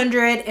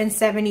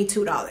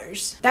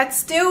 $672. That's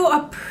still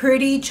a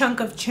pretty chunk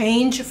of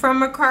change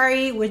from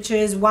Mercari, which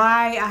is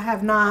why I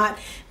have not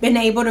been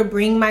able to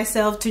bring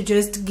myself to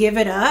just give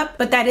it up.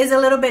 But that is a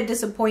little bit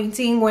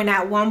disappointing when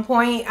at one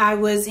point I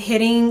was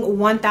hitting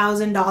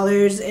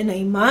 $1,000 in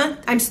a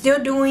month. I'm still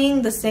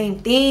doing the same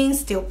thing,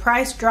 still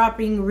price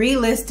dropping,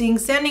 relisting,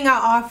 sending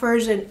out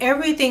offers, and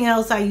everything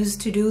else I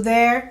used to do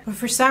there. But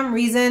for some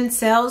reason,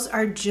 sales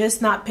are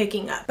just not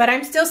picking up. But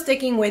I'm still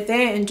sticking with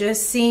it and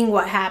just seeing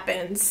what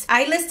happens.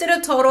 I listed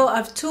a total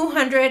of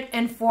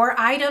 204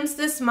 items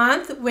this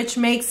month, which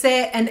makes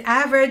it an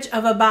average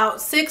of about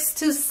 6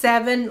 to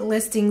 7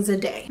 listings a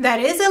day. That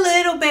is a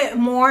little bit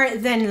more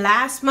than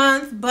last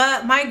month,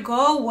 but my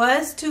goal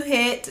was to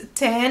hit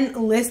 10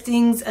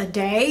 listings a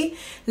day.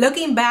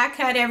 Looking back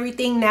at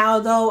everything now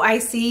though, I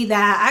see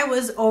that I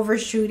was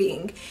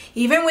overshooting.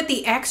 Even with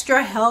the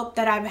extra help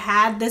that I've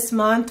had this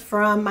month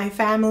from my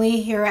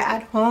family here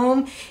at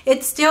home,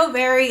 it's still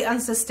very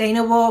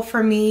unsustainable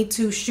for me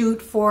to shoot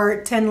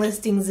for 10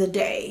 listings a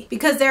day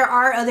because there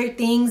are other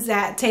things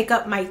that take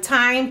up my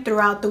time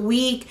throughout the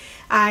week.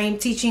 I'm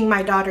teaching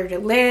my daughter to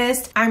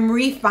list. I'm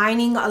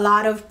refining a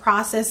lot of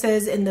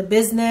processes in the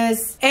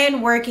business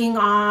and working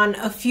on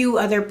a few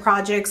other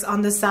projects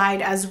on the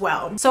side as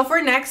well. So for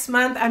next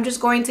month, I'm just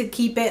going to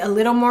keep it a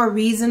little more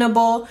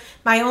reasonable.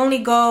 My only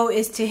goal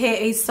is to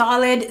hit a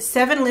solid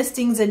 7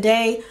 listings a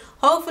day.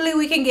 Hopefully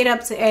we can get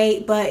up to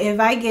 8, but if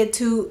I get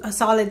to a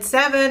solid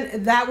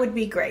 7, that would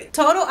be great.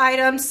 Total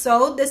items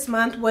sold this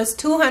month was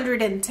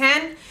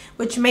 210,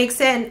 which makes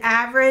it an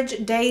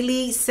average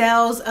daily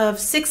sales of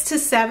 6 to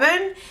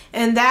 7,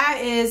 and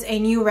that is a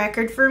new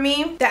record for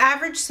me. The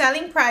average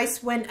selling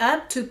price went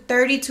up to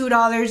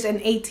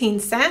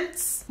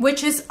 $32.18,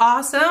 which is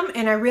awesome,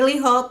 and I really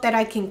hope that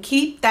I can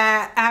keep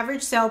that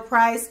average sale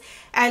price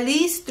at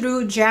least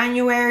through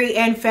January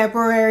and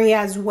February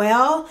as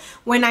well,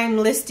 when I'm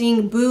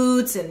listing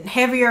boots and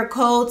heavier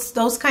coats,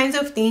 those kinds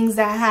of things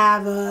that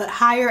have a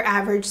higher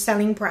average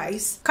selling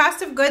price.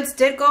 Cost of goods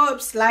did go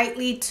up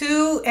slightly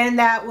too, and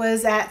that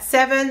was at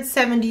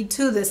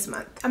 $7.72 this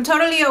month. I'm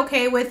totally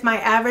okay with my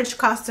average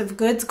cost of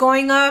goods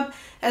going up,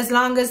 as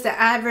long as the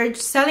average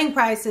selling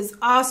price is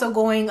also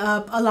going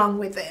up along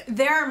with it.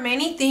 There are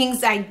many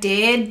things I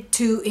did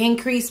to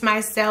increase my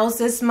sales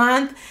this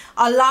month.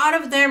 A lot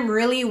of them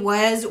really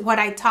was what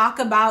I talk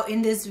about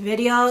in this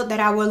video that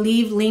I will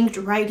leave linked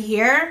right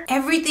here.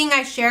 Everything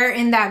I share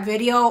in that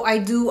video I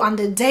do on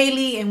the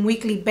daily and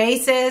weekly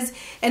basis,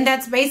 and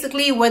that's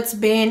basically what's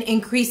been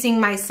increasing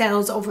my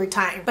sales over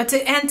time. But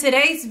to end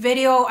today's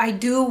video, I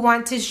do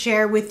want to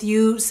share with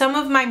you some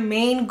of my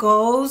main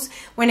goals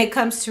when it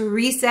comes to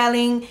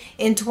reselling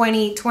in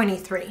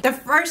 2023. The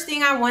first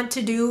thing I want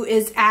to do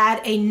is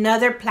add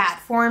another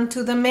platform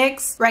to the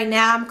mix. Right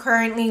now I'm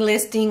currently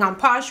listing on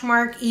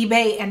Poshmark,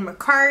 eBay, and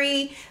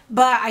Mercari,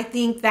 but I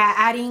think that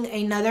adding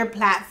another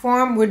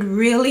platform would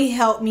really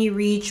help me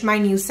reach my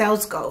new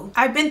sales goal.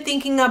 I've been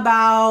thinking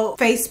about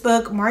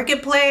Facebook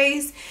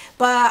Marketplace,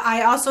 but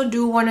I also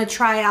do want to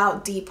try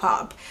out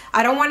Depop.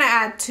 I don't want to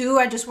add 2,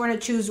 I just want to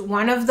choose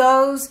one of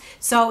those.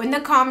 So in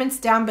the comments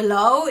down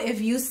below,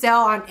 if you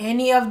sell on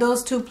any of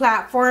those 2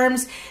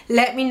 platforms,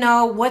 let me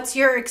know what's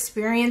your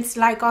experience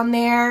like on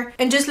there,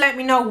 and just let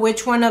me know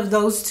which one of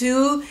those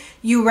 2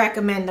 you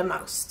recommend the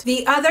most.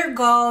 The other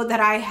goal that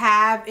I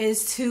have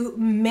is to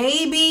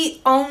maybe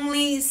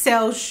only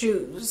sell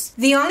shoes.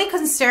 The only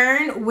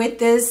concern with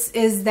this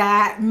is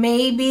that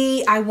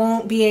maybe I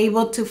won't be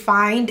able to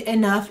find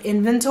enough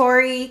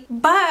inventory,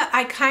 but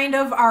I kind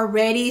of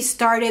already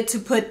started to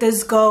put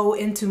this goal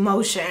into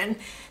motion.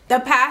 The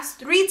past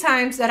 3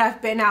 times that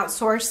I've been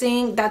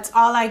outsourcing, that's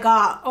all I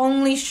got,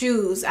 only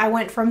shoes. I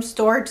went from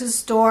store to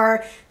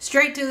store,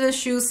 straight to the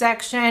shoe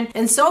section,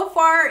 and so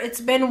far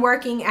it's been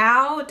working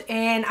out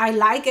and I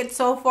like it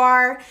so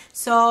far.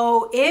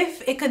 So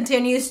if it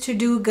continues to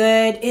do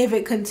good, if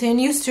it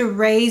continues to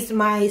raise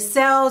my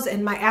sales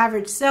and my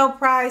average sale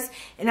price,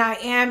 and I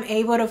am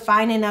able to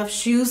find enough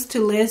shoes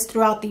to list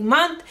throughout the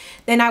month,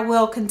 then I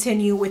will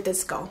continue with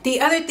this goal. The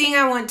other thing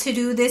I want to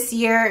do this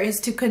year is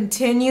to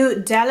continue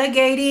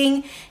delegating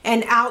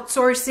and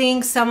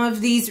outsourcing some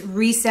of these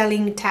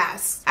reselling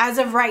tasks. As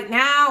of right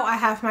now, I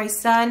have my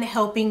son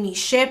helping me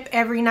ship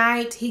every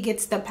night. He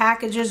gets the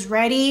packages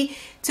ready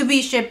to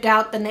be shipped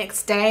out the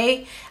next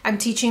day. I'm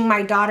teaching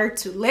my daughter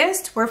to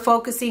list. We're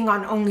focusing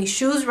on only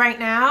shoes right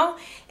now.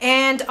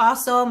 And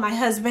also my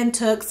husband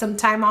took some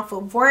time off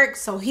of work,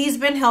 so he's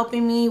been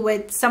helping me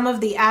with some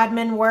of the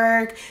admin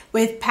work,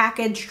 with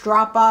package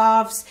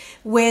drop-offs,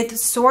 with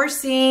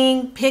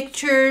sourcing,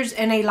 pictures,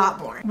 and a lot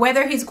more.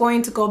 Whether he's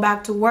going to go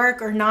back to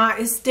work or not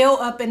is still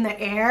up in the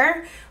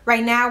air.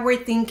 Right now we're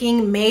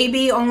thinking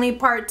maybe only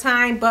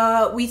part-time,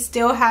 but we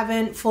still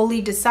haven't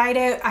fully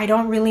decided. I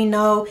don't really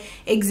know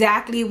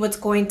exactly what's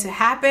going to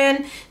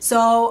happen.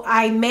 So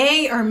I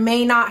may or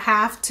may not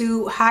have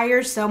to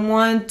hire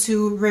someone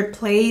to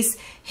replace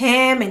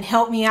him and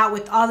help me out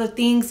with all the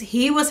things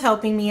he was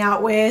helping me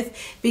out with,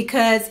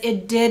 because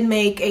it did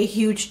make a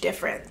huge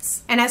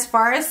difference. And as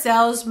far as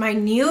sales, my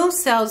new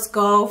sales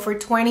goal for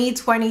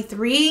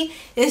 2023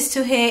 is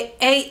to hit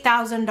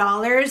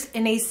 $8,000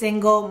 in a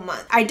single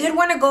month. I did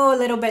want to go a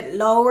little bit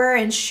lower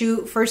and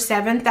shoot for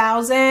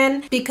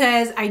 $7,000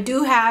 because I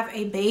do have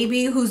a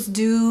baby who's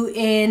due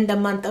in the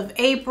month of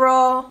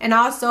April, and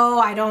also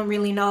I don't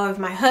really know if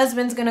my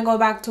husband's gonna go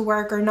back to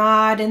work or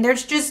not, and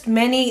there's just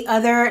many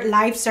other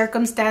life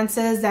circumstances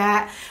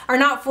that are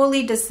not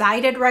fully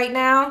decided right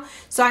now.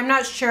 So I'm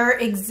not sure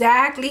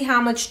exactly how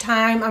much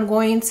time I'm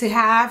going to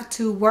have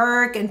to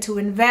work and to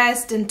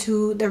invest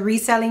into the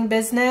reselling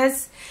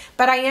business,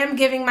 but I am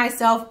giving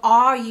myself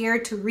all year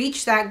to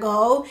reach that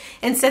goal.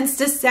 And since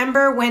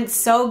December went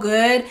so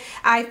good,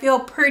 I feel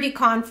pretty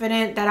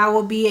confident that I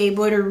will be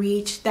able to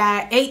reach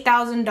that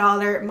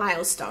 $8,000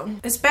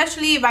 milestone,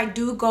 especially if I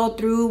do go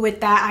through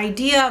with that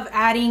idea of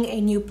adding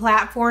a new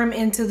platform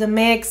into the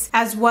mix,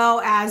 as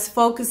well as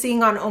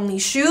focusing on only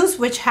shoes,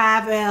 which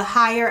have a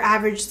higher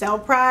average sale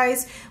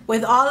price.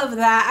 With all of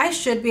that, I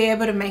should be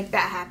able to make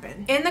that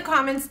happen. In the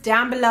comments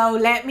down below,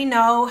 let me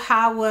know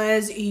how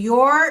was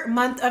your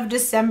month of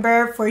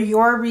December for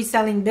your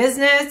reselling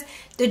business.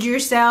 Did your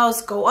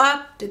sales go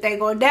up? Did they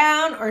go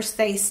down or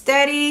stay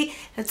steady?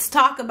 Let's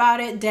talk about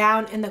it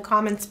down in the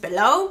comments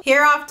below.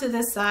 Here off to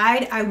the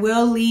side, I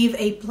will leave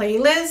a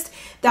playlist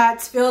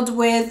that's filled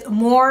with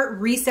more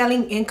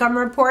reselling income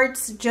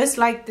reports just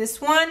like this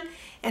one.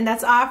 And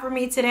that's all for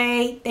me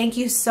today. Thank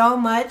you so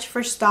much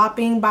for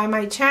stopping by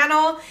my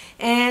channel,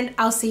 and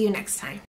I'll see you next time.